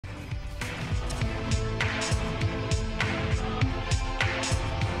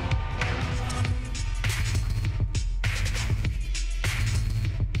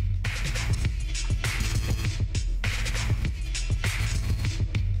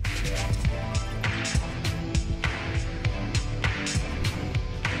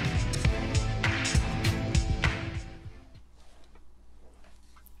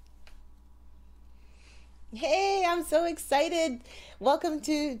so excited. Welcome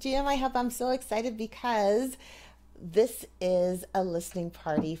to GMIHub. I'm so excited because this is a listening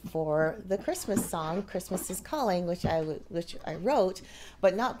party for the Christmas song, Christmas is Calling, which I wrote,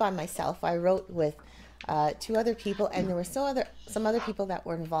 but not by myself. I wrote with two other people, and there were some other people that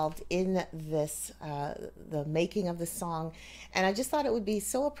were involved in this, the making of the song. And I just thought it would be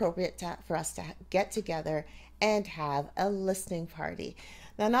so appropriate for us to get together and have a listening party.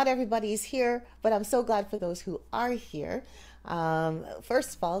 Now, not everybody's here, but I'm so glad for those who are here.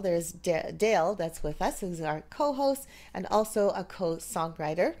 First of all, there's Dale that's with us, who's our co-host and also a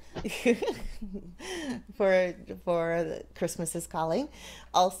co-songwriter for Christmas is Calling.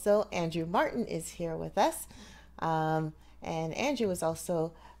 Also, Andrew Martin is here with us. And Andrew is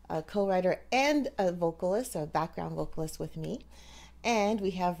also a co-writer and a vocalist, a background vocalist with me. And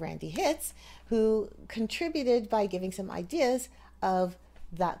we have Randy Hitz, who contributed by giving some ideas of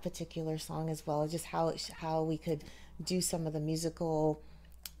that particular song as well, just how we could do some of the musical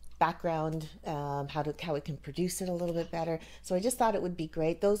background, how we can produce it a little bit better. So I just thought it would be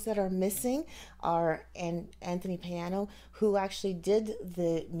great. Those that are missing are Anthony Piano, who actually did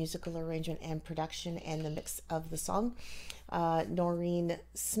the musical arrangement and production and the mix of the song. Noreen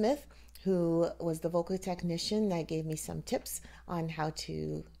Smith, who was the vocal technician that gave me some tips on how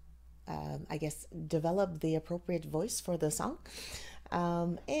to, I guess, develop the appropriate voice for the song.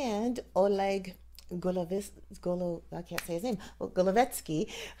 And Oleg I can't say his name, Golovetsky,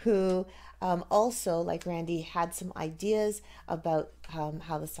 who also, like Randy, had some ideas about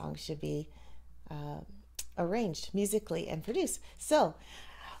how the song should be arranged musically and produced. So,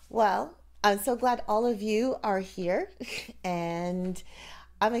 well, I'm so glad all of you are here, and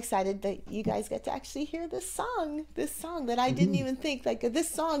I'm excited that you guys get to actually hear this song that I didn't even think, like, this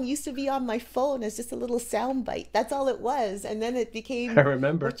song used to be on my phone as just a little sound bite. That's all it was. And then it became I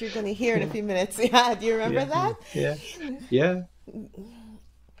remember what you're going to hear in a few minutes. Yeah. Do you remember that? Yeah. Yeah.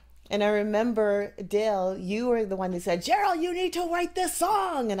 And I remember, Dale, you were the one who said, Cheryle, you need to write this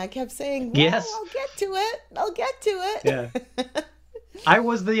song. And I kept saying, well, yes, I'll get to it. I'll get to it. Yeah. I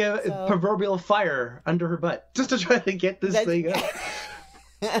was the proverbial fire under her butt just to try to get this thing up.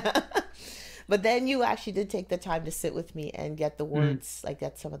 But then you actually did take the time to sit with me and get the words, like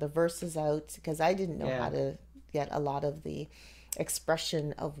get some of the verses out, because I didn't know how to get a lot of the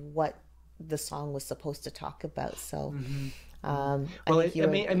expression of what the song was supposed to talk about. So, well, you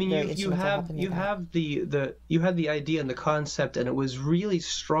had the idea and the concept, and it was really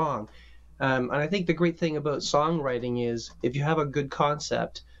strong. And I think the great thing about songwriting is if you have a good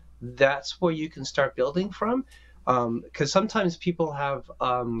concept, that's where you can start building from. Because sometimes people have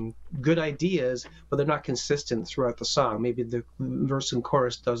good ideas, but they're not consistent throughout the song. Maybe the verse and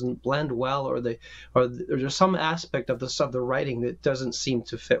chorus doesn't blend well, or there's some aspect of the writing that doesn't seem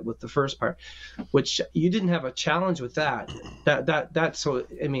to fit with the first part. Which you didn't have a challenge with that. That's so.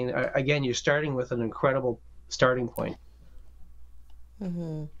 I mean, again, you're starting with an incredible starting point.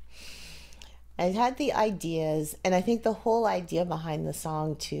 I had the ideas, and I think the whole idea behind the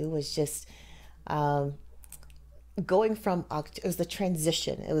song too was just. Going from it was the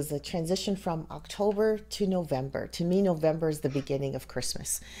transition. It was a transition from October to November. To me, November is the beginning of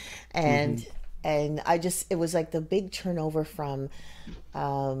Christmas, and it was like the big turnover from,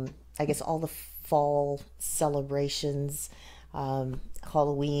 I guess, all the fall celebrations,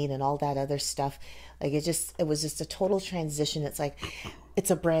 Halloween, and all that other stuff. Like it was just a total transition. It's like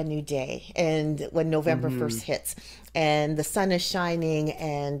it's a brand new day, and when November first hits, and the sun is shining,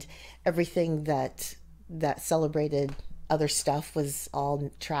 and everything that celebrated other stuff was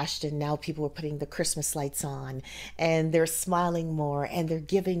all trashed, and now people were putting the Christmas lights on, and they're smiling more, and they're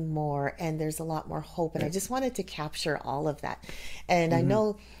giving more, and there's a lot more hope. And I just wanted to capture all of that. And I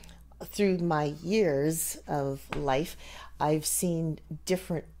know through my years of life, I've seen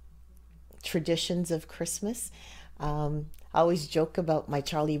different traditions of Christmas. I always joke about my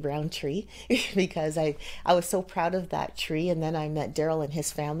Charlie Brown tree because I was so proud of that tree. And then I met Daryl and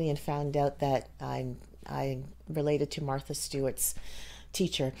his family and found out that I'm related to Martha Stewart's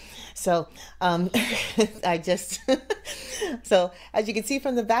teacher. So so as you can see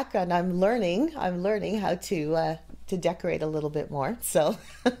from the background, I'm learning how to decorate a little bit more. So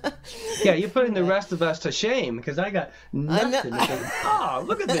yeah, you're putting the rest of us to shame, because I got nothing. Oh,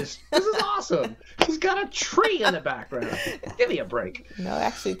 look at this. This is awesome. He's got a tree in the background. Give me a break. No,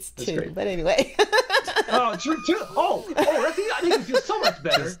 actually it's two, great. But anyway. Oh, tree two. Oh, I think it feels so much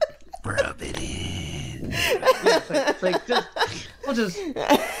better. Just rub it in. Yeah, we'll just in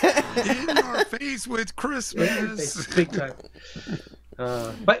our face with Christmas. Big time.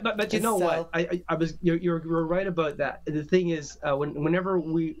 But you know what? I was you're right about that. The thing is, whenever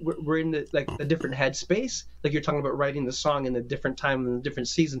we're in the different headspace, like you're talking about writing the song in a different time and a different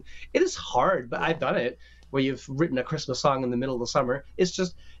season, it is hard. But I've done it where you've written a Christmas song in the middle of the summer. It's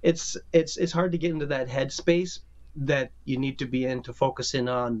just it's hard to get into that headspace that you need to be in to focus in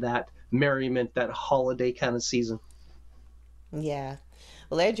on that merriment, that holiday kind of season. Yeah.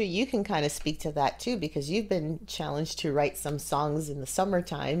 Well, Andrew, you can kind of speak to that too, because you've been challenged to write some songs in the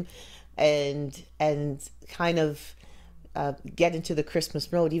summertime and kind of get into the Christmas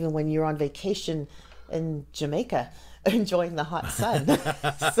mode, even when you're on vacation in Jamaica, enjoying the hot sun.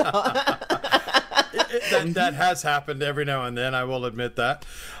 So... that has happened every now and then, I will admit that.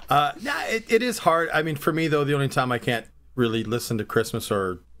 It is hard. I mean, for me, though, the only time I can't really listen to Christmas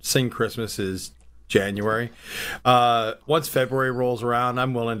or sing Christmas is January. Once February rolls around,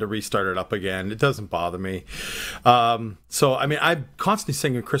 I'm willing to restart it up again. It doesn't bother me. So, I mean, I'm constantly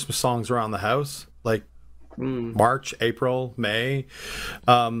singing Christmas songs around the house, like March, April, May.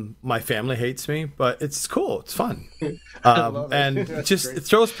 My family hates me, but it's cool. It's fun. And it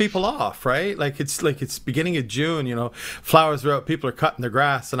throws people off, right? Like it's beginning of June, you know, flowers are out, people are cutting their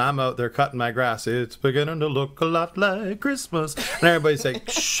grass, and I'm out there cutting my grass. It's beginning to look a lot like Christmas. And everybody's like,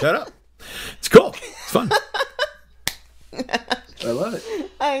 shut up. It's cool. It's fun. I love it.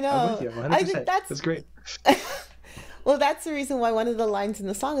 I know. I'm with you 100%. I think that's great. Well, that's the reason why one of the lines in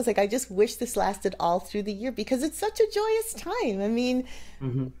the song is like, I just wish this lasted all through the year, because it's such a joyous time. I mean,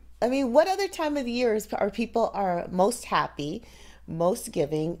 what other time of the year are people most happy, most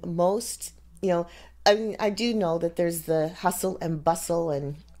giving, most, you know, I mean, I do know that there's the hustle and bustle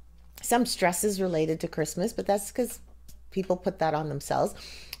and some stresses related to Christmas, but that's because people put that on themselves.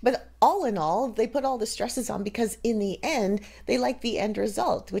 But all in all, they put all the stresses on because in the end, they like the end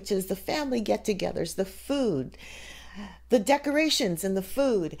result, which is the family get-togethers, the food, the decorations and the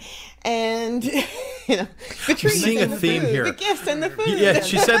food, and you know, the trees, seeing and a theme food, here. the gifts and the food. Yeah,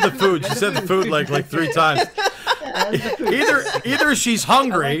 she said the food. She said the food like 3 times. Either she's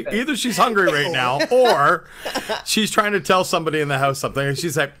hungry, right now, or she's trying to tell somebody in the house something, and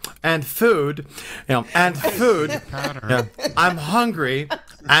she's like, and food, you know, and food. Yeah, I'm hungry,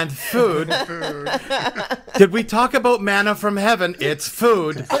 and food. Did we talk about manna from heaven? It's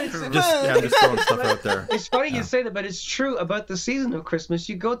food. Just throwing stuff out there. It's funny you say that, but it's true about the season of Christmas.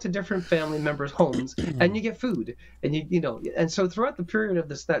 You go to different family members' homes and you get food, and you know, and so throughout the period of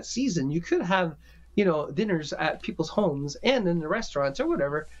that season, you could have, you know, dinners at people's homes and in the restaurants or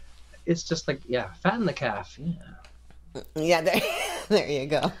whatever. It's just like, yeah, fatten the calf. Yeah, there you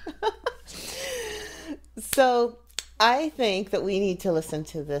go. So I think that we need to listen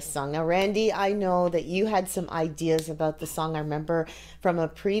to this song. Now, Randy, I know that you had some ideas about the song. I remember from a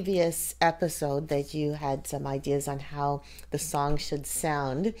previous episode that you had some ideas on how the song should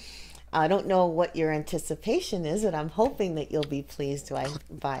sound. I don't know what your anticipation is, but I'm hoping that you'll be pleased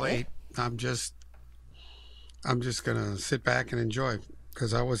by it. I'm just gonna sit back and enjoy,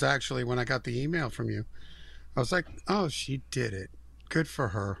 because I was actually, when I got the email from you, I was like, oh, she did it. Good for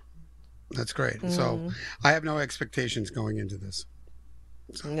her. That's great. So I have no expectations going into this.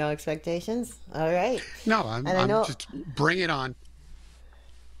 So. No expectations? All right. No, I'm just bring it on.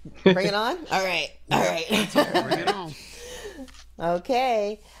 Bring it on? All right. All right. Bring it on.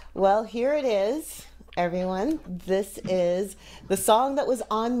 Okay. Well, here it is, everyone. This is the song that was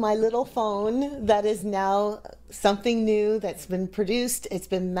on my little phone that is now something new that's been produced. It's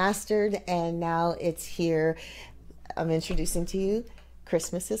been mastered, and now it's here. I'm introducing to you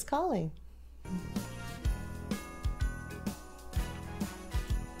Christmas is Calling.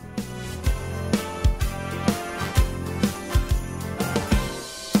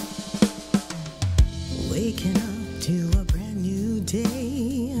 Waking up to a brand new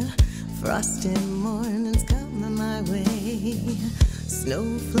day, frosty mornings coming my way,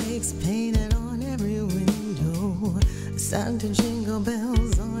 snowflakes painted on every window, Santa jingle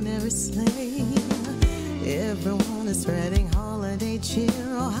bells on every sleigh. Everyone is spreading holiday cheer.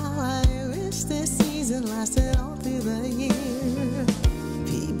 Oh, how I wish this season lasted all through the year.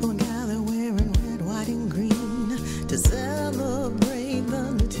 People gather wearing red, white, and green to celebrate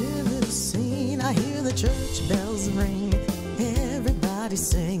the nativity scene. I hear the church bells ring, everybody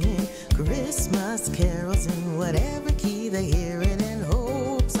singing Christmas carols in whatever key they hear it, and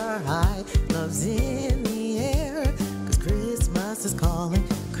hopes are high, love's in the air, 'cause Christmas is calling,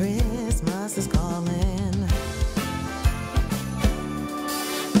 Christmas is calling.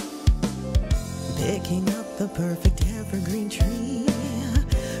 Picking up the perfect evergreen tree,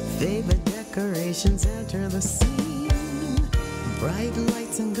 favorite decorations enter the scene, bright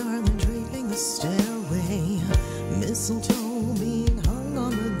lights and garland draping the stairway, mistletoe being hung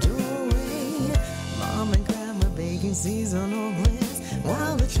bring seasonal bliss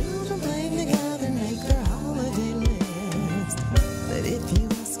while the children play together and make their holiday list. But if you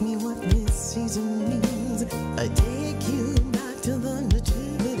ask me what this season means, I take you back to the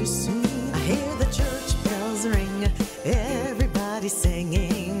nativity scene. I hear the church bells ring, everybody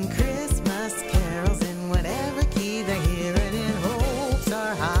singing Christmas carols in whatever key they hear it in. Hopes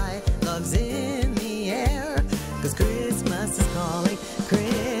are high, love's in the air, 'cause Christmas is calling,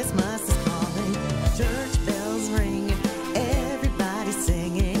 Christmas is calling. Church bells ring, everybody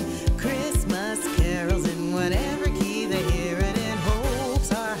singing Christmas carols in whatever key they hear it in.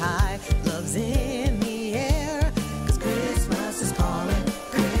 Hopes are high, love's in the air, 'cause Christmas is calling,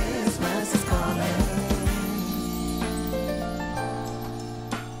 Christmas is calling.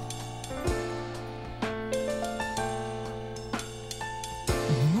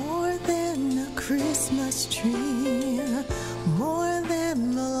 More than a Christmas tree, more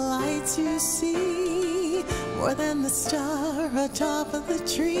than the lights you see, more than the star atop of the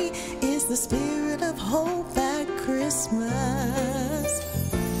tree, is the spirit of hope at Christmas.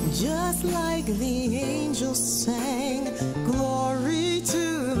 Just like the angels sang, glory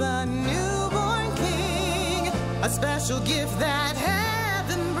to the newborn King, a special gift that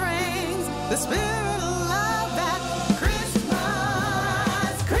heaven brings, the spirit of love at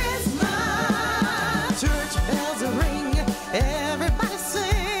Christmas, Christmas. Church bells ring, everybody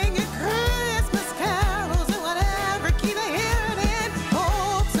sing Christmas carols in whatever key they hear it in.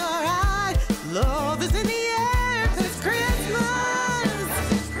 Hopes are high, love is in the air, 'cause it's Christmas.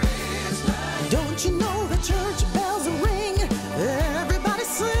 Don't you know the church bells ring, everybody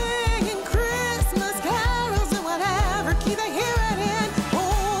singing Christmas carols in whatever key they hear it in.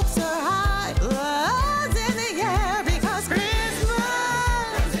 Hopes are high, love's in the air, because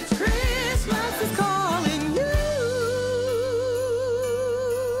Christmas, Christmas is calling you.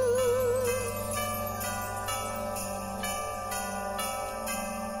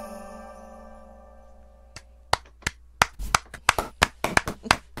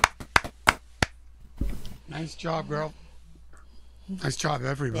 Nice job, girl. Nice job,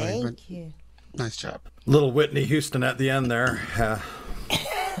 everybody. Thank you. Nice job. Little Whitney Houston at the end there.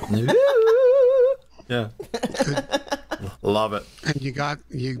 Yeah. Love it. And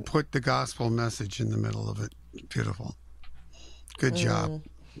you put the gospel message in the middle of it. Beautiful. Good job.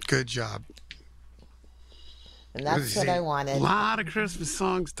 Good job. And that's what I A wanted. lot of Christmas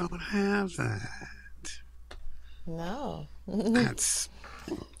songs don't have that. No. That's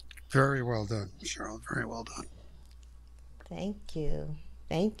very well done, Cheryle. Very well done. Thank you.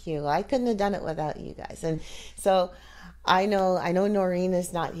 Thank you. I couldn't have done it without you guys. And so I know Noreen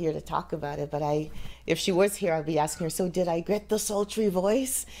is not here to talk about it, but if she was here, I'd be asking her, so did I get the sultry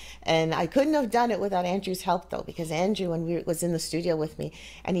voice? And I couldn't have done it without Andrew's help, though, because Andrew, when we was in the studio with me,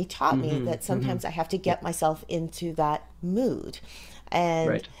 and he taught me that sometimes I have to get myself into that mood.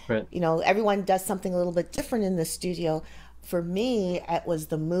 And, right. you know, everyone does something a little bit different in the studio. For me, it was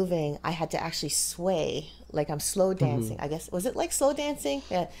the moving. I had to actually sway, like I'm slow dancing. I guess, was it like slow dancing?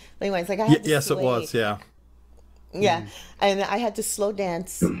 Yeah. But anyways, like I had to Yes, sway. it was. Yeah. Yeah, and I had to slow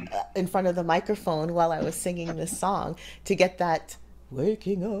dance in front of the microphone while I was singing this song to get that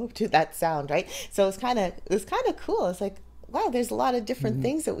waking up to that sound, right? So it was kind of cool. It's like, wow, there's a lot of different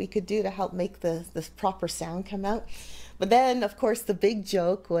things that we could do to help make the proper sound come out. But then, of course, the big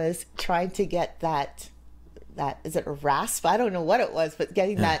joke was trying to get that is it a rasp? I don't know what it was, but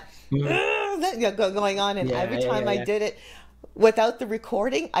getting that going on, and every time I did it without the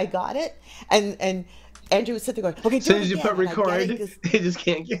recording, I got it, and Andrew would sit there going, okay, as soon as you put record, you just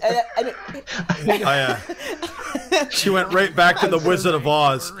can't get it. She went right back to the Wizard of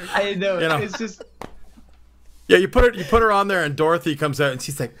Oz. I know, you know. It's just... Yeah, you put her on there, and Dorothy comes out, and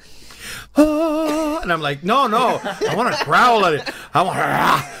she's like, oh, and I'm like, no, I want to growl at it. I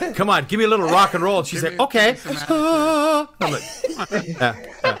want come on, give me a little rock and roll. And she's like, okay. I'm like, yeah.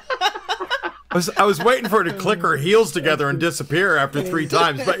 I was waiting for her to click her heels together and disappear after 3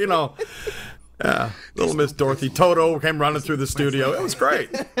 times, but you know, little Miss Dorothy Toto came running through the studio. It was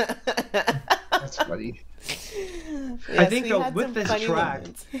great. That's funny. Yes, I think though, with this track.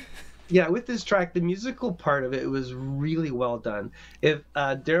 Moments. Yeah, with this track, the musical part of it was really well done. If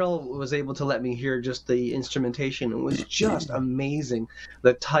Daryl was able to let me hear just the instrumentation, it was just amazing.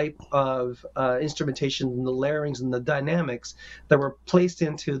 The type of instrumentation and the layerings and the dynamics that were placed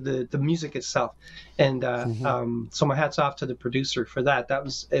into the music itself. And so my hat's off to the producer for that.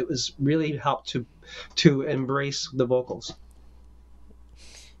 It was really helped to embrace the vocals.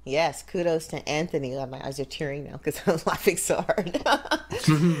 Yes, kudos to Anthony. Oh, my eyes are tearing now because I'm laughing so hard.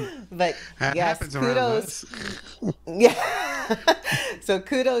 But that yes, happens kudos. Yeah. So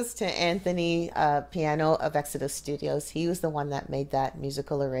kudos to Anthony Piano of Exodus Studios. He was the one that made that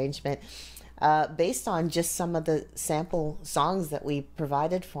musical arrangement based on just some of the sample songs that we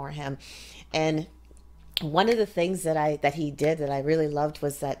provided for him. And one of the things that he did that I really loved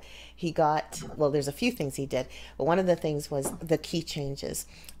was that he got, well, there's a few things he did, but one of the things was the key changes.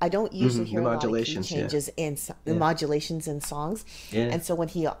 I don't usually hear a lot of key changes in modulations in songs. Yeah. And so when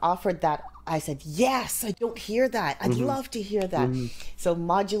he offered that, I said, yes, I don't hear that. I'd love to hear that. So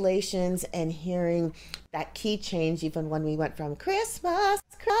modulations and hearing that key change, even when we went from Christmas,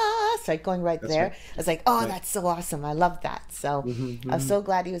 like going right there, right. I was like, oh, that's so awesome. I love that. So I'm so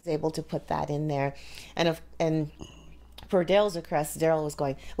glad he was able to put that in there. And for Daryl's request, Daryl was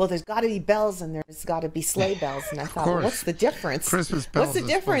going, well, there's got to be bells and there's got to be sleigh bells. And I thought, well, what's the difference? Christmas bells what's the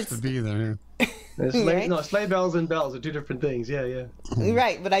difference? Supposed to be there. Right? No, sleigh bells and bells are two different things. Yeah.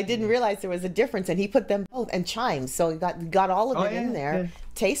 Right, but I didn't realize there was a difference, and he put them both, and chimes, so he got all of it in there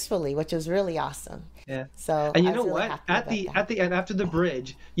tastefully, which was really awesome. Yeah. So and you know what? At the end, after the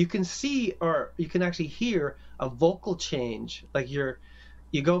bridge, you can see, or you can actually hear a vocal change. Like you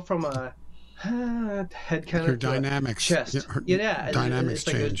go from a head kind your of dynamics, chest. Dynamics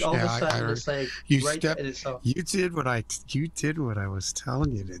like change. All of a sudden, it's like you right, step. So, you did what I was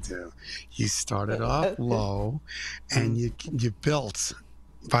telling you to do. You started off low, and you built.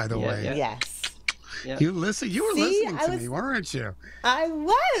 By the way, yes. Yeah. You were listening to me, weren't you? I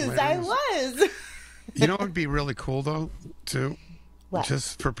was. You know what would be really cool though, too? What?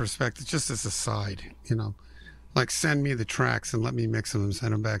 Just for perspective, just as a side, like send me the tracks and let me mix them and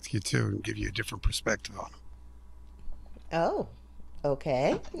send them back to you too, and give you a different perspective on them. Oh,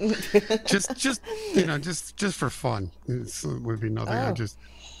 okay. just for fun. It would be nothing. Oh.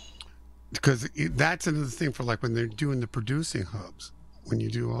 Because that's another thing for like when they're doing the producing hubs. When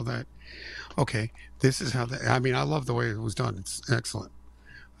you do all that, okay, this is how I love the way it was done. It's excellent.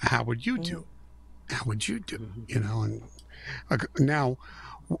 How would you do? How would you do? And now,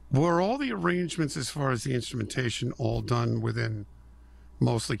 were all the arrangements as far as the instrumentation all done within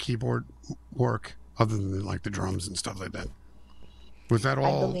mostly keyboard work, other than like the drums and stuff like that? Was that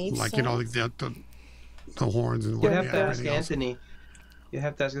all like so. The horns and you have to ask Anthony. You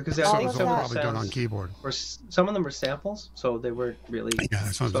have to ask because some of them probably done on keyboard. Or some of them were samples, so they weren't really. Yeah,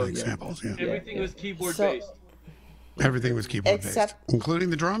 that sounds like samples. Yeah. Everything was keyboard based. Everything was keyboard based, including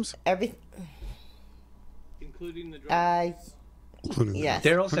the drums. Including the drums. Yes.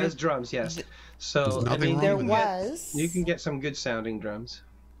 Daryl says drums. Yes. So there was. You can get some good sounding drums.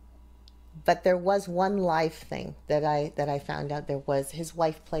 But there was one live thing that I found out. There was his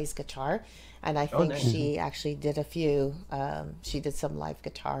wife plays guitar, and I think she actually did a few. She did some live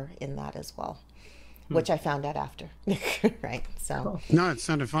guitar in that as well, which I found out after. Right. So no, it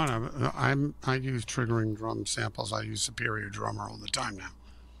sounded fun. I use triggering drum samples. I use Superior Drummer all the time now,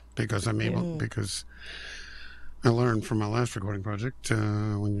 because I'm able because I learned from my last recording project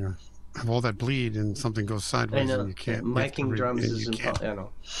when you have all that bleed and something goes sideways and you can't. Miking drums is impossible. I know.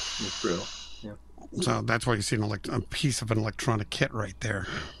 It's brutal. Yeah. So that's why you see a piece of an electronic kit right there.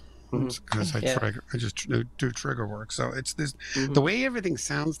 Because I just do trigger work. So it's this the way everything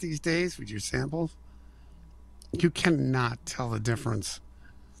sounds these days with your samples. You cannot tell the difference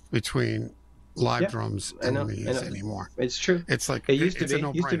between live drums and these anymore. It's true. It's like it used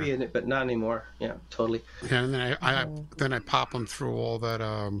to be in it, but not anymore. Yeah, totally. Yeah, and then I pop them through all that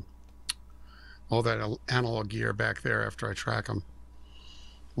analog gear back there after I track them.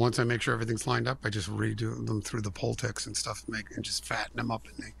 Once I make sure everything's lined up, I just redo them through the Pultecs and stuff, and just fatten them up,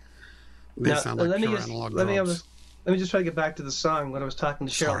 and they sound like pure analog drums. Let me just try to get back to the song when I was talking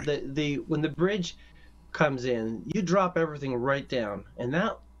to Cheryle. When the bridge comes in, you drop everything right down, and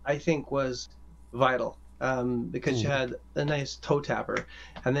that I think was vital because you had a nice toe tapper,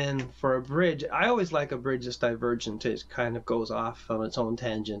 and then for a bridge, I always like a bridge that's divergent. It kind of goes off on its own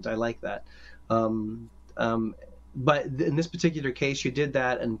tangent. I like that. But in this particular case, you did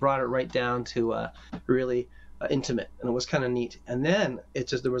that and brought it right down to really intimate, and it was kind of neat. And then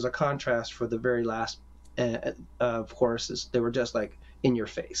there was a contrast for the very last choruses. They were just like in your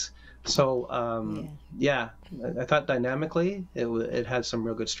face. So I thought dynamically it had some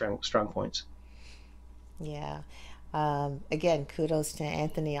real good strong points. Yeah. Again, kudos to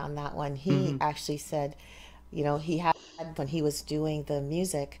Anthony on that one. He actually said, he had when he was doing the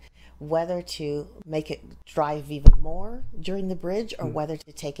music, whether to make it drive even more during the bridge or whether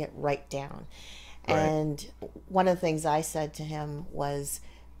to take it right down. Right. And one of the things I said to him was,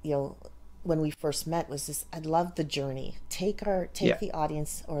 when we first met was this: I love the journey. Take the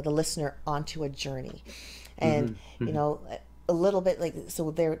audience or the listener onto a journey, and you know, a little bit like,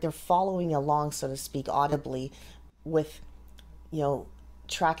 so they're following along, so to speak, audibly, with, you know,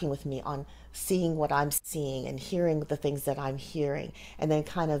 tracking with me on seeing what I'm seeing and hearing the things that I'm hearing, and then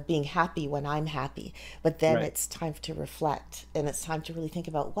kind of being happy when I'm happy. But then it's time to reflect, and it's time to really think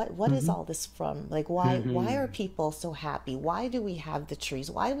about what is all this from? Like, why are people so happy? Why do we have the trees?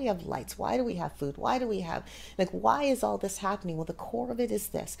 Why do we have lights? Why do we have food? Why do we have, like, why is all this happening? Well, the core of it is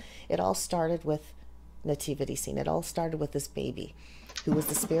this. It all started with nativity scene. It all started with this baby who was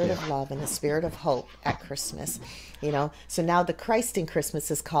the spirit of love and the spirit of hope at Christmas, you know. So now the Christ in Christmas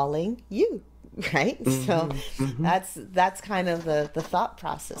is calling you, right? So that's kind of the thought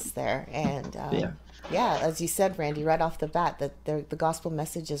process there. And as you said, Randy, right off the bat, that the gospel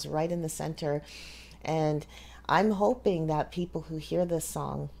message is right in the center. And I'm hoping that people who hear this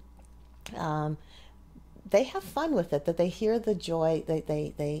song, they have fun with it, that they hear the joy,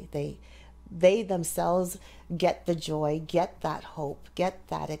 they themselves get the joy, get that hope, get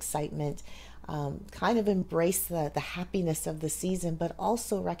that excitement, kind of embrace the happiness of the season, but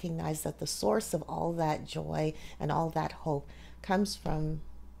also recognize that the source of all that joy and all that hope comes from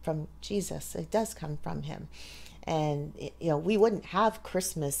Jesus. It does come from him. And, you know, we wouldn't have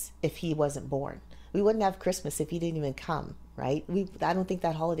Christmas if he wasn't born. We wouldn't have Christmas if he didn't even come, right? I don't think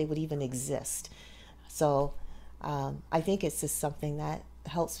that holiday would even exist. So I think it's just something that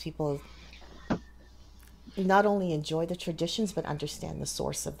helps people not only enjoy the traditions, but understand the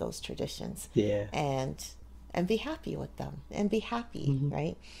source of those traditions. Yeah. And be happy with them, and be happy,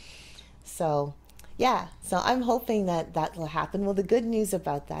 right? So, yeah. So I'm hoping that will happen. Well, the good news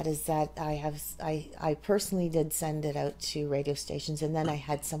about that is that I personally did send it out to radio stations, and then I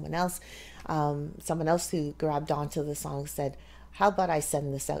had someone else who grabbed onto the song said, how about I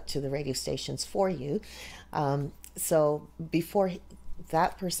send this out to the radio stations for you? So before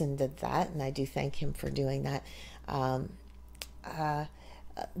that person did that, and I do thank him for doing that,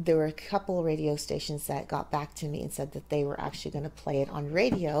 there were a couple of radio stations that got back to me and said that they were actually going to play it on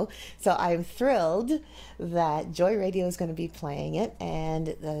radio. So I'm thrilled that Joy Radio is going to be playing it, and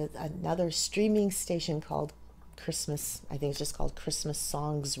another streaming station called Christmas, I think it's just called Christmas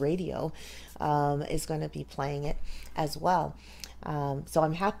Songs Radio, is going to be playing it as well. So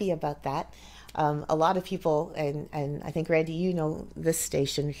I'm happy about that. A lot of people, and I think, Randy, you know this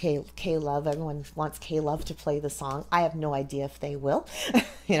station, K-Love, everyone wants K-Love to play the song. I have no idea if they will.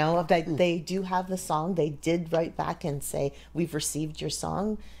 You know, they do have the song. They did write back and say, we've received your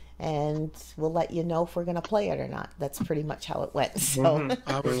song, and we'll let you know if we're going to play it or not. That's pretty much how it went. So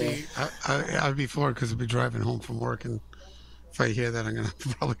I'd be floored, because I'd be driving home from work, and if I hear that, I'm going to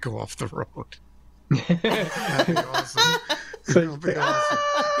probably go off the road. That'd be awesome. It'll be awesome.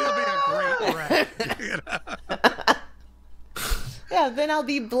 It'll be a great wreck. You know? Yeah, then I'll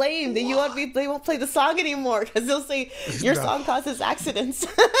be blamed. They won't play the song anymore, because they'll say your song causes accidents.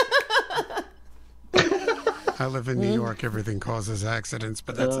 I live in New York. Everything causes accidents,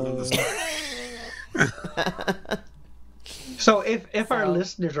 but that's another story. So if our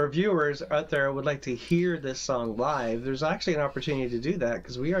listeners or viewers out there would like to hear this song live, there's actually an opportunity to do that,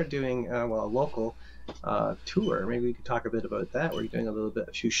 because we are doing a local tour. Maybe we could talk a bit about that. We're doing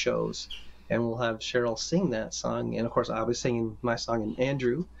a few shows, and we'll have Cheryle sing that song, and of course I'll be singing my song, and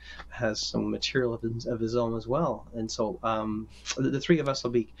Andrew has some material of his own as well. And so the three of us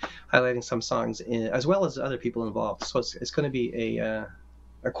will be highlighting some songs as well as other people involved. So it's going to be a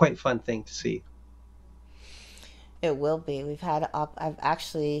quite fun thing to see. It will be. I've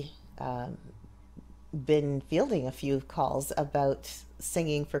actually been fielding a few calls about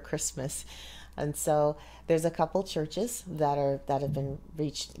singing for Christmas. And so there's a couple churches that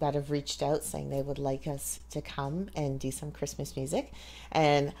have reached out saying they would like us to come and do some Christmas music.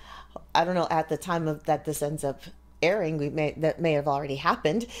 And I don't know, at the time that this ends up airing, that may have already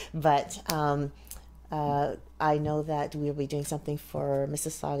happened, but I know that we'll be doing something for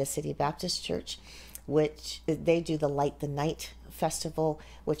Mississauga City Baptist Church, which they do the Light the Night Festival,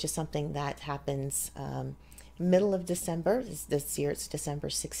 which is something that happens middle of December. This year it's December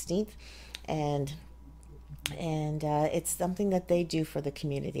 16th. And it's something that they do for the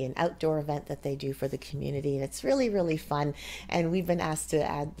community, an outdoor event that they do for the community, and it's really, really fun. And we've been asked to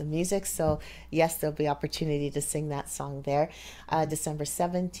add the music, so yes, there'll be opportunity to sing that song there. December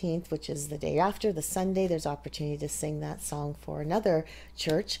 17th, which is the day after, the Sunday, there's opportunity to sing that song for another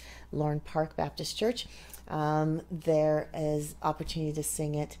church, Lorne Park Baptist Church. There is opportunity to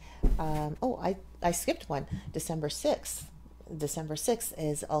sing it. I skipped one. December 6th. December 6th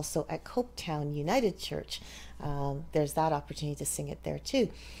is also at Copetown United Church. There's that opportunity to sing it there too.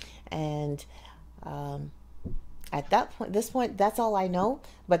 And at this point, that's all I know.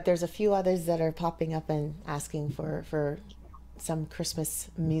 But there's a few others that are popping up and asking for some Christmas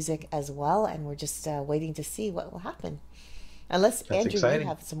music as well, and we're just waiting to see what will happen. Unless That's Andrew, exciting. you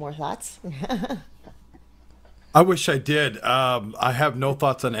have some more thoughts. I wish I did. I have no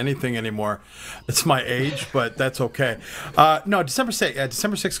thoughts on anything anymore. It's my age, but that's okay. No, December 6th.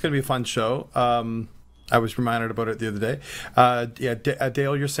 December 6th is going to be a fun show. I was reminded about it the other day.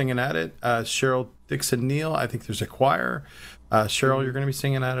 Dale, you're singing at it. Cheryle, Dixon, Neal. I think there's a choir. Cheryle, you're going to be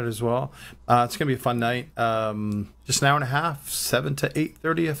singing at it as well. It's going to be a fun night. Just an hour and a half, 7 to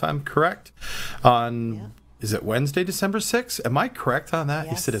 8:30, if I'm correct. Is it Wednesday, December 6th? Am I correct on that?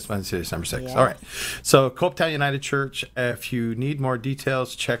 Yes, it is Wednesday, December 6th. Yeah. All right. So, Copetown United Church. If you need more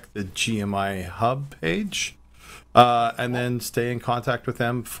details, check the GMIHub page. And then stay in contact with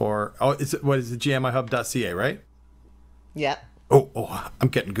them for, is it GMIHub.ca, right? Yeah. Oh, I'm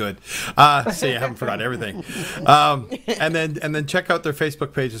getting good. See, I haven't forgotten everything. And then check out their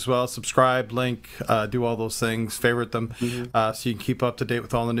Facebook page as well. Subscribe, link, do all those things. Favorite them, so you can keep up to date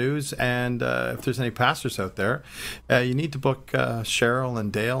with all the news. And if there's any pastors out there, you need to book Cheryle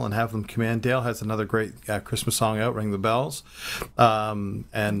and Dale and have them come in. Dale has another great Christmas song out, "Ring the Bells," and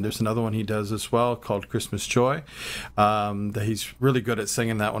there's another one he does as well called "Christmas Joy." That he's really good at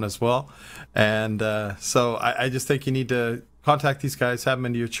singing that one as well. And so I just think you need to contact these guys, have them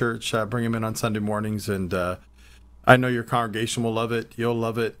into your church, bring them in on Sunday mornings, and I know your congregation will love it. You'll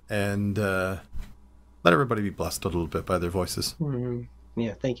love it, and let everybody be blessed a little bit by their voices. Mm-hmm.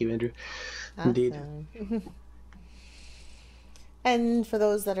 Yeah, thank you, Andrew. Awesome. Indeed. And for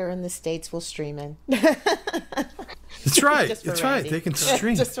those that are in the States, we'll stream in. That's right. That's right. They can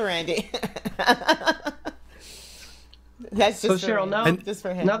stream. Just for Randy. That's just so Cheryle, just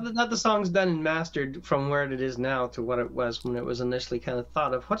for him. Now that the song's done and mastered from where it is now to what it was when it was initially kind of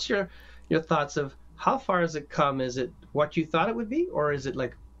thought of, what's your thoughts of how far has it come? Is it what you thought it would be, or is it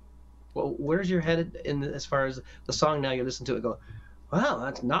like, well, where's your head in as far as the song now? You listen to it, and go, wow,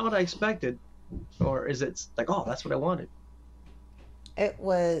 that's not what I expected, or is it like, oh, that's what I wanted?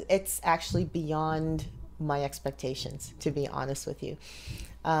 It's actually beyond my expectations, to be honest with you.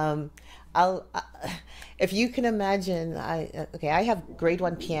 If you can imagine, I have grade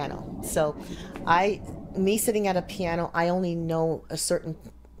 1 piano. So me sitting at a piano, I only know a certain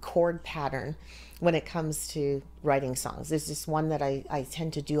chord pattern when it comes to writing songs. There's just one that I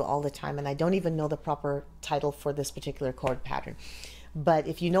tend to do all the time, and I don't even know the proper title for this particular chord pattern. But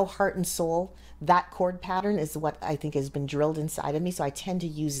if you know Heart and Soul, that chord pattern is what I think has been drilled inside of me. So I tend to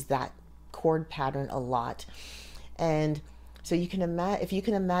use that chord pattern a lot. And so you can if you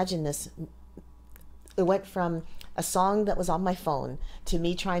can imagine this, it went from a song that was on my phone to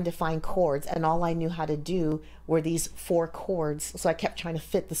me trying to find chords, and all I knew how to do were these 4 chords. So I kept trying to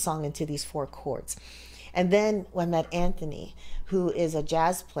fit the song into these 4 chords. And then when I met Anthony, who is a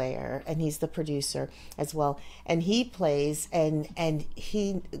jazz player, and he's the producer as well, and he plays, and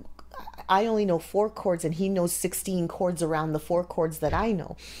I only know 4 chords, and he knows 16 chords around the 4 chords that I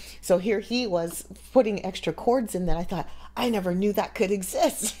know. So here he was putting extra chords in that I thought, I never knew that could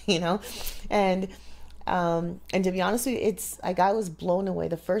exist, And to be honest with you, it's like I was blown away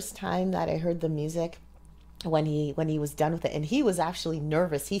the first time that I heard the music when he was done with it, and he was actually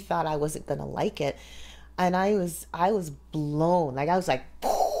nervous. He thought I wasn't gonna like it, and I was blown. Like I was like,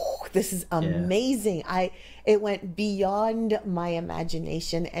 this is amazing. Yeah. It went beyond my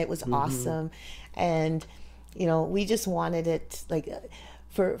imagination. It was awesome, and we just wanted it. Like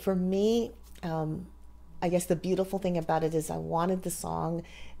for me, I guess the beautiful thing about it is I wanted the song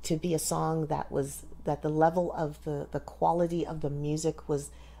to be a song that the level of the quality of the music was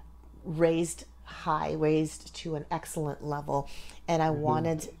raised to an excellent level, and I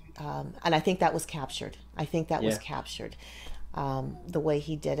wanted and I think that was captured. Was captured the way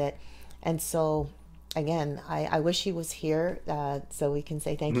he did it. And so again, I wish he was here so we can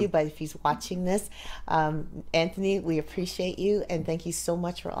say thank you, but if he's watching this, Anthony, we appreciate you, and thank you so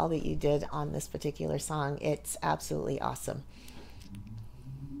much for all that you did on this particular song. It's absolutely awesome,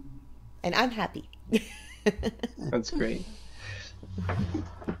 and I'm happy. That's great.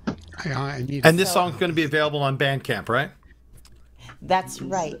 And this song's going to be available on Bandcamp, right? That's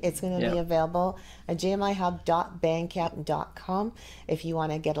right. It's going to be available at gmihub.bandcamp.com if you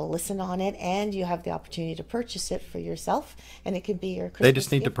want to get a listen on it, and you have the opportunity to purchase it for yourself, and it could be your Christmas They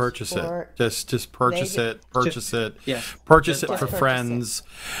just need to purchase it. Just purchase it. Purchase it. Purchase it for friends.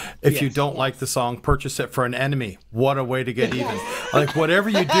 If you don't like the song, purchase it for an enemy. What a way to get even. Like whatever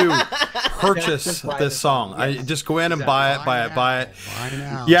you do, purchase this song. I just go in and buy it. Buy it. Buy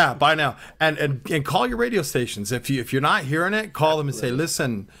now. Yeah, buy now. And call your radio stations. If you're not hearing it, call them and say,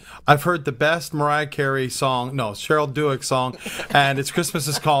 listen, I've heard the best Mariah Carey song, no, Cheryle Duick song, and it's Christmas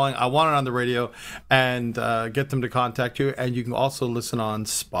is Calling. I want it on the radio, and get them to contact you. And you can also listen on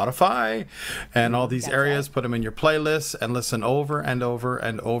Spotify and all these areas. Put them in your playlist and listen over and over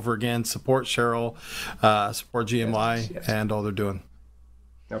and over again. Support Cheryle, support GMI and all they're doing.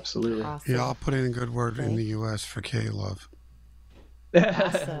 Absolutely. Awesome. Yeah, I'll put in a good word in the U.S. for K-Love.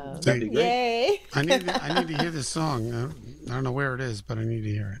 Awesome. That'd be great. Yay. I need to hear this song. I don't know where it is, but I need to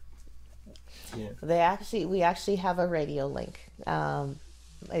hear Yeah. We actually have a radio link.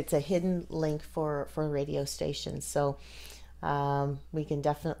 It's a hidden link for radio stations, so we can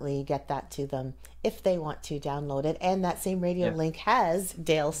definitely get that to them if they want to download it. And that same radio link has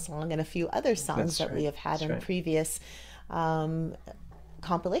Dale's song and a few other songs that we have had in previous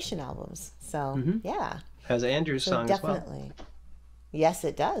compilation albums. So yeah, has Andrew's song definitely as well. Yes,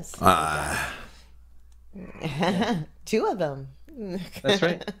 it does. Two of them. That's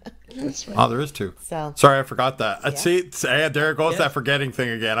right. That's right. Oh, there is two. So sorry, I forgot that. See, there goes that forgetting thing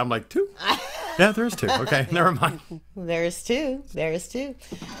again. I'm like, two? Yeah, there's two. Okay, never mind. There's two.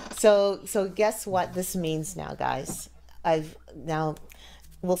 So guess what this means now, guys?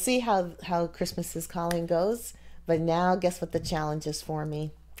 We'll see how Christmas is Calling goes, but now guess what the challenge is for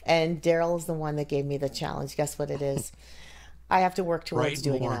me? And Daryl is the one that gave me the challenge. Guess what it is? I have to work towards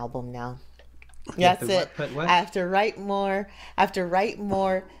doing an album now. That's it. I have to write more,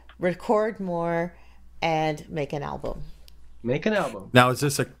 record more, and make an album. Make an album. Now, is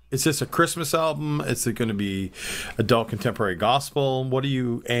this a Christmas album? Is it going to be adult contemporary gospel? What are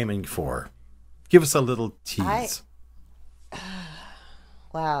you aiming for? Give us a little tease.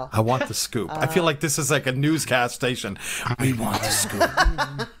 Wow. I want the scoop. I feel like this is like a newscast station. We want the scoop.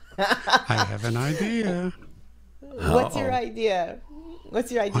 I have an idea. What's your idea? Why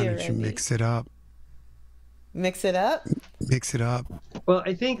don't you Randy? Mix it up? Mix it up? Mix it up. Well,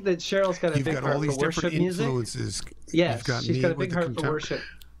 I think that Cheryle's got a big heart for worship music. Influences. Yeah, she's got a big heart for worship.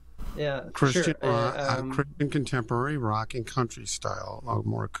 Yeah, Christian contemporary rock and country style,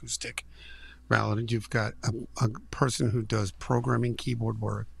 more acoustic ballad. You've got a person who does programming keyboard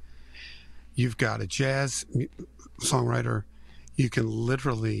work. You've got a jazz songwriter. You can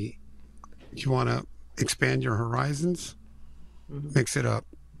literally, if you want to expand your horizons, mix it up.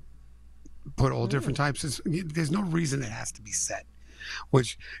 Put all different types. There's no reason it has to be set,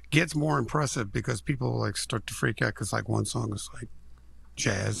 which gets more impressive because people like start to freak out because like one song is like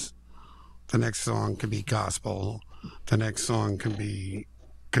jazz, the next song can be gospel, the next song can be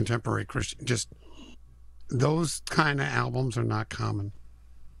contemporary Christian. Just those kind of albums are not common.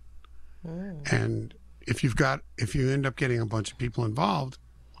 And if you end up getting a bunch of people involved,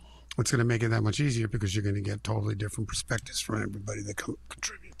 it's going to make it that much easier because you're going to get totally different perspectives from everybody that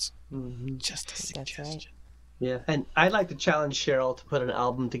contributes. Just a suggestion. That's right. Yeah, and I'd like to challenge Cheryle to put an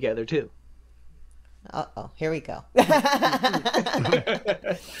album together too. Here we go.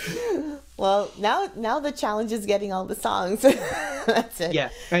 Well, now the challenge is getting all the songs. That's it. Yeah,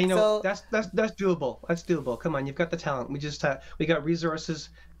 and that's doable. That's doable. Come on, you've got the talent. We got resources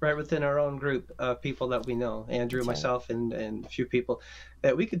right within our own group of people that we know, Andrew, myself, and a few people,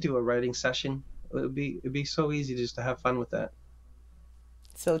 that we could do a writing session. It'd be so easy just to have fun with that.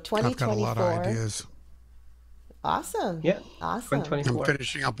 So 2024. I've got a lot of ideas. Awesome. Yeah. Awesome. 2024. I'm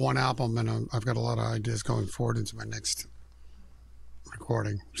finishing up one album, and I've got a lot of ideas going forward into my next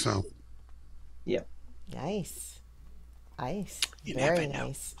recording. So. Yeah. Nice. You Very never know.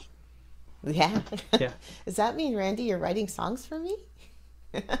 nice. Yeah. Yeah. Does that mean, Randy, you're writing songs for me?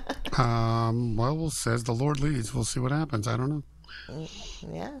 Well, says the Lord leads. We'll see what happens. I don't know.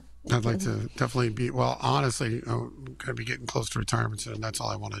 Yeah. I'd like to definitely be, honestly, I'm going to be getting close to retirement soon. That's all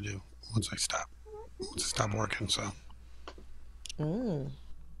I want to do once I stop working. So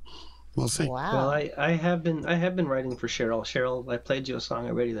we'll see. Wow. Well, I have been writing for Cheryle. Cheryle, I played you a song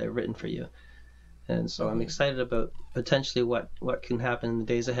already that I've written for you. And so I'm excited about potentially what can happen in the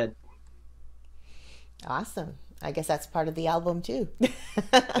days ahead. Awesome. I guess that's part of the album too.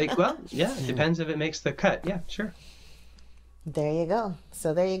 Well, yeah, it depends if it makes the cut. Yeah, sure. There you go.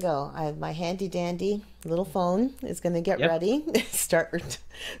 So there you go. I have my handy dandy little phone is going to get ready. Start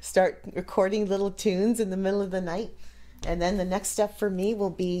recording little tunes in the middle of the night. And then the next step for me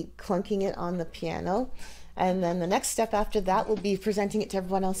will be clunking it on the piano. And then the next step after that will be presenting it to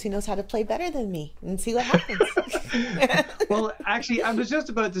everyone else who knows how to play better than me and see what happens. Well, actually, I was just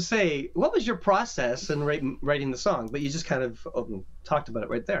about to say, what was your process in writing the song? But you just kind of talked about it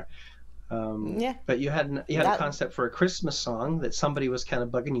right there. Yeah. But you had a concept for a Christmas song that somebody was kind of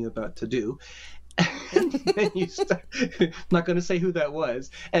bugging you about to do. And then I'm not going to say who that was.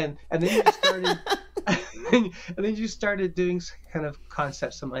 And then you started and then you started doing kind of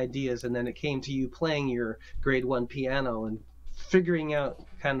concepts, some ideas, and then it came to you playing your grade 1 piano and figuring out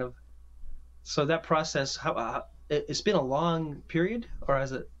kind of. So that process, how it's been a long period, or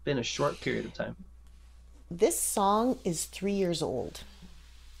has it been a short period of time? This song is 3 years old.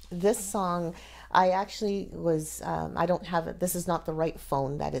 This song, I actually was, I don't have it, this is not the right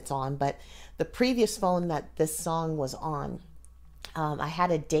phone that it's on, but the previous phone that this song was on, I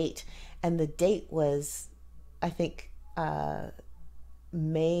had a date, and the date was, I think,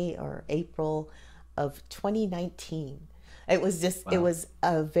 May or April of 2019. It was just, wow. It was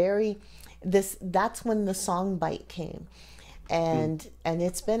a very, that's when the song bite came. And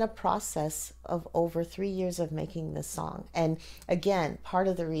it's been a process of over 3 years of making this song. And again, part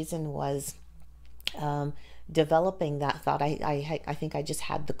of the reason was developing that thought. I think I just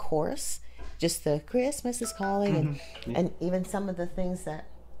had the chorus, just the Christmas is calling, and even some of the things that,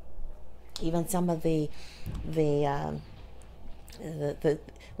 even some of the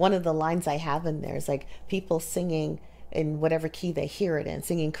one of the lines I have in there is like people singing in whatever key they hear it in,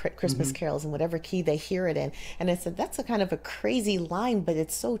 singing Christmas carols in whatever key they hear it in. And I said, that's a kind of a crazy line, but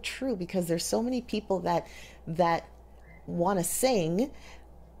it's so true, because there's so many people that want to sing,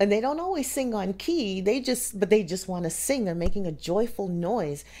 and they don't always sing on key. They just want to sing. They're making a joyful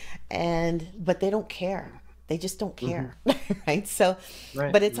noise, but they don't care. They just don't care, right? So,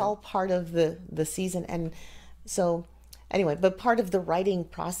 right, but it's all part of the season. And so anyway, but part of the writing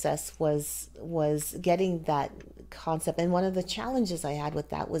process was getting that concept. And one of the challenges I had with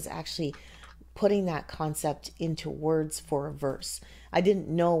that was actually putting that concept into words for a verse. I didn't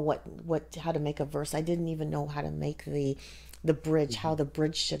know how to make a verse. I didn't even know how to make the bridge, how the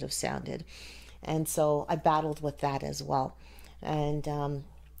bridge should have sounded. And so I battled with that as well. And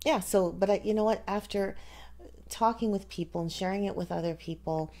but you know what, after talking with people and sharing it with other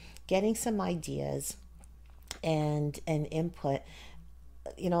people, getting some ideas and input,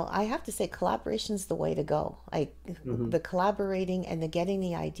 you know, I have to say collaboration is the way to go. The collaborating and the getting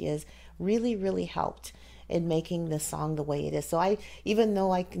the ideas really, really helped in making the song the way it is. So even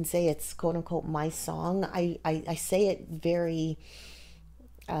though I can say it's quote unquote my song, I say it very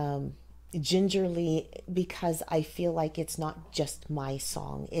gingerly, because I feel like it's not just my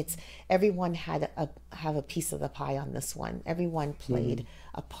song. It's everyone have a piece of the pie on this one. Everyone played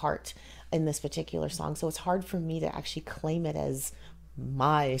a part in this particular song. So it's hard for me to actually claim it as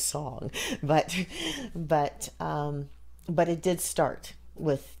my song, but it did start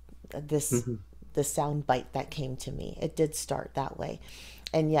with this the sound bite that came to me. It did start that way.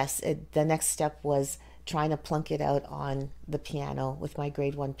 And yes, the next step was trying to plunk it out on the piano with my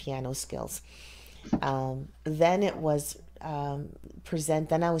grade 1 piano skills. Then it was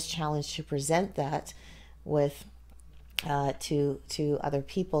then I was challenged to present that with to other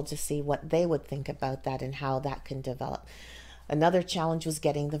people to see what they would think about that and how that can develop. Another challenge was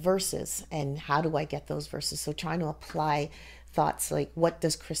getting the verses, and how do I get those verses? So trying to apply thoughts like, what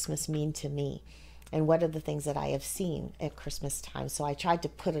does Christmas mean to me? And what are the things that I have seen at Christmas time? So I tried to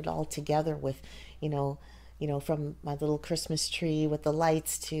put it all together with, you know, from my little Christmas tree with the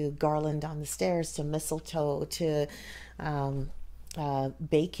lights, to garland on the stairs, to mistletoe, to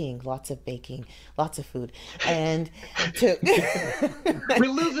baking, lots of food, and to we're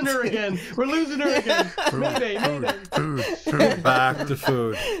losing her again. Food. Back to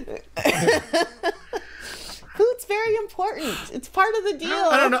food. Food's very important. It's part of the deal.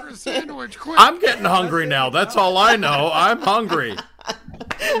 I don't know. Sandwich, quick. I'm getting hungry now. That's all I know. I'm hungry.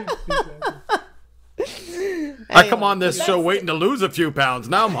 I come on this show waiting to lose a few pounds.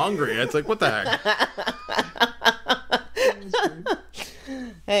 Now I'm hungry. It's like, what the heck?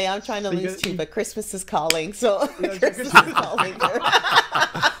 Hey, I'm trying to lose too, but Christmas is calling. So Christmas is calling.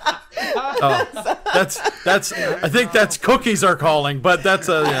 That's. I think that's cookies are calling, but that's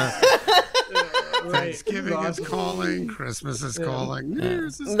a. Yeah. Thanksgiving is calling. Christmas is calling. New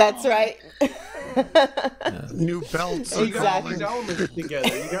Year's is That's calling. right. New belts. You got all these elements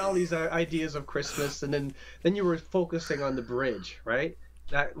together. You got all these ideas of Christmas, and then you were focusing on the bridge, right?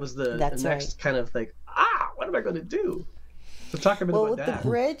 That was the next kind of like, what am I going to do? So talk a bit about that.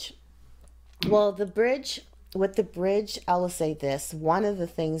 With the bridge, I will say this. One of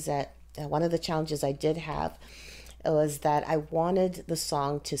the challenges I did have was that I wanted the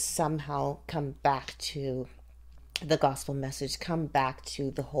song to somehow come back to the gospel message, come back to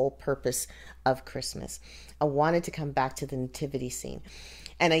the whole purpose of Christmas. I wanted to come back to the nativity scene.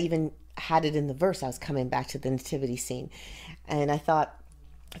 And I even had it in the verse. I was coming back to the nativity scene. And I thought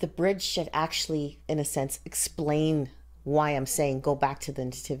the bridge should actually, in a sense, explain why I'm saying go back to the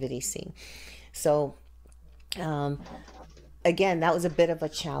nativity scene. So again, that was a bit of a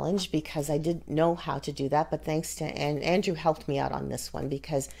challenge because I didn't know how to do that. But thanks to Andrew helped me out on this one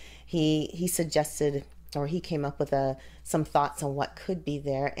because he suggested, or he came up with some thoughts on what could be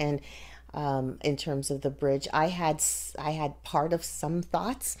there. And in terms of the bridge, I had part of some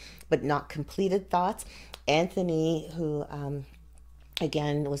thoughts, but not completed thoughts. Anthony, who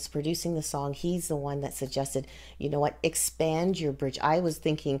again was producing the song, he's the one that suggested, you know what, expand your bridge. I was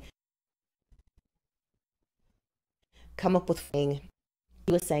thinking, come up with thing.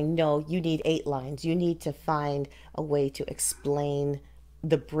 He was saying, no, you need 8 lines. You need to find a way to explain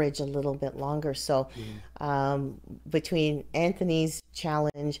the bridge a little bit longer. So between Anthony's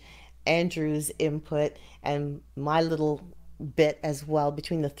challenge, Andrew's input, and my little bit as well,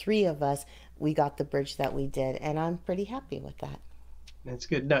 between the 3 of us, we got the bridge that we did, and I'm pretty happy with that. That's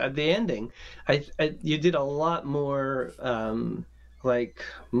good. Now at the ending, you did a lot more like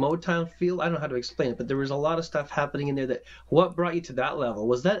Motown feel. I don't know how to explain it, but there was a lot of stuff happening in there. What brought you to that level?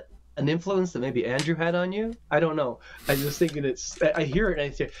 Was that an influence that maybe Andrew had on you? I don't know. I was thinking I hear it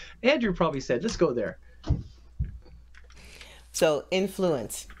and I say, Andrew probably said, let's go there. So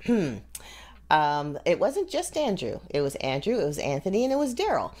influence. It wasn't just Andrew. It was Andrew, it was Anthony, and it was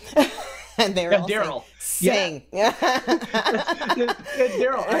Daryl. And they were all Daryl. Sing. Yeah.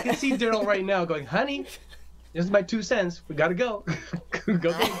 Daryl. I can see Daryl right now going, honey, this is my 2 cents. We got to go.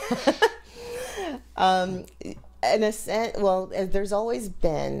 Go. In a sense, well, there's always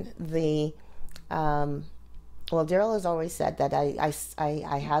been the, well, Daryl has always said that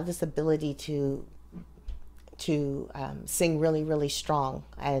I have this ability to sing really, really strong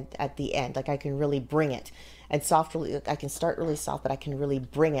at the end. Like I can really bring it. And softly, I can start really soft, but I can really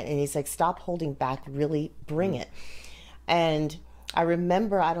bring it. And he's like, stop holding back, really bring it. And I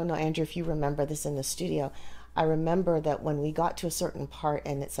remember, I don't know, Andrew, if you remember this in the studio, I remember that when we got to a certain part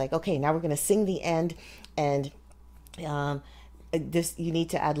and it's like, okay, now we're going to sing the end, and this, you need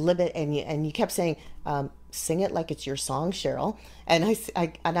to ad-lib it, and you kept saying, sing it like it's your song, Cheryle. And I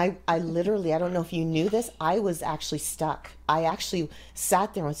literally, I don't know if you knew this, I was actually stuck. I actually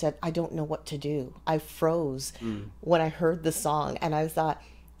sat there and said, I don't know what to do. I froze when I heard the song, and I thought,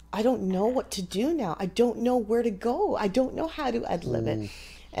 I don't know what to do now. I don't know where to go. I don't know how to ad-lib it.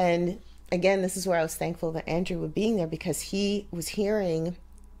 And again, this is where I was thankful that Andrew was being there, because he was hearing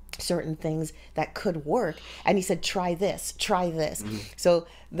certain things that could work, and he said, try this. So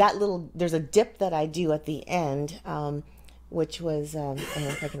that there's a dip that I do at the end, which was I don't know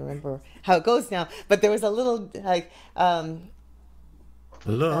if I can remember how it goes now, but there was a little like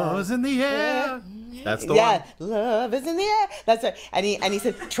love is in the air. That's the one. Love is in the air. That's right. And he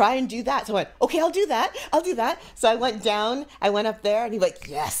said, try and do that. So I went, okay, I'll do that. So I went down, I went up there, and he went,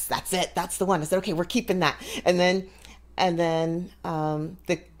 yes, that's it. That's the one. I said, okay, we're keeping that. And then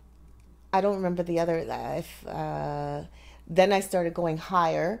I don't remember the other. Then I started going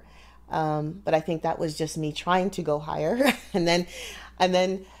higher, but I think that was just me trying to go higher. and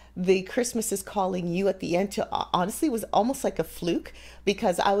then the Christmas is Calling You at the end, honestly was almost like a fluke,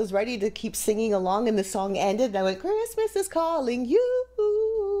 because I was ready to keep singing along and the song ended and I went, Christmas is calling you.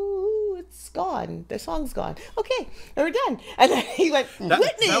 It's gone. The song's gone. Okay, we're done. And then he went,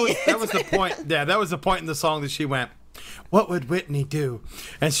 Whitney. That was the point. Yeah, that was the point in the song that she went, what would Whitney do?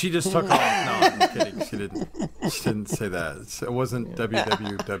 And she just took off. No, I'm kidding. She didn't say that. It wasn't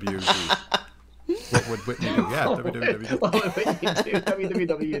WWWD. What would Whitney do? Yeah, WWWD. What would Whitney do?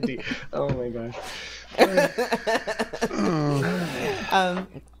 WWWD. Oh my gosh.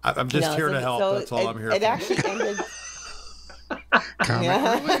 I'm just here to help. That's all I'm here for. It actually ended.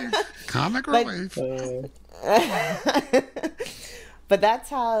 Comic relief. But that's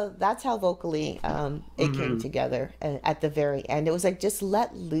how vocally it came together at the very end. It was like, just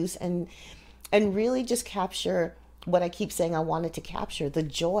let loose and really just capture what I keep saying I wanted to capture, the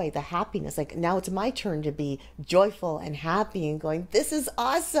joy, the happiness. Like, now it's my turn to be joyful and happy and going, this is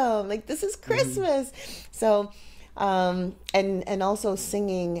awesome. Like, this is Christmas. So, and also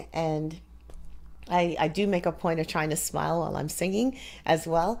singing, and I do make a point of trying to smile while I'm singing as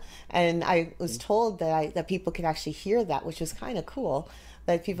well. And I was told that people can actually hear that, which was kind of cool,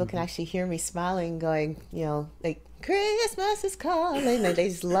 that people can actually hear me smiling, going, like, Christmas is calling. And they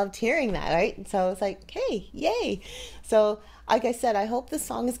just loved hearing that, right? So it's like, hey, yay. So like I said, I hope the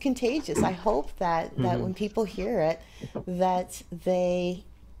song is contagious. I hope that when people hear it, that they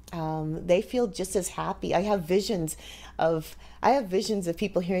feel just as happy. I have visions of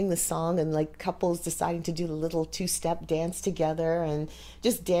people hearing the song, and like couples deciding to do the little 2-step dance together and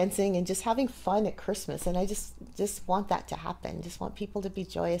just dancing and just having fun at Christmas. And I just want that to happen. Just want people to be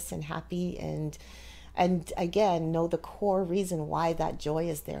joyous and happy, and again, know the core reason why that joy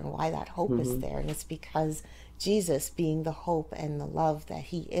is there and why that hope is there. And it's because Jesus being the hope and the love that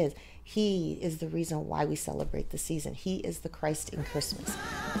he is the reason why we celebrate the season. He is the Christ in Christmas.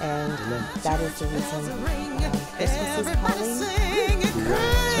 And that is the reason Christmas is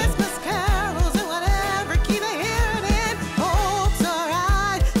calling.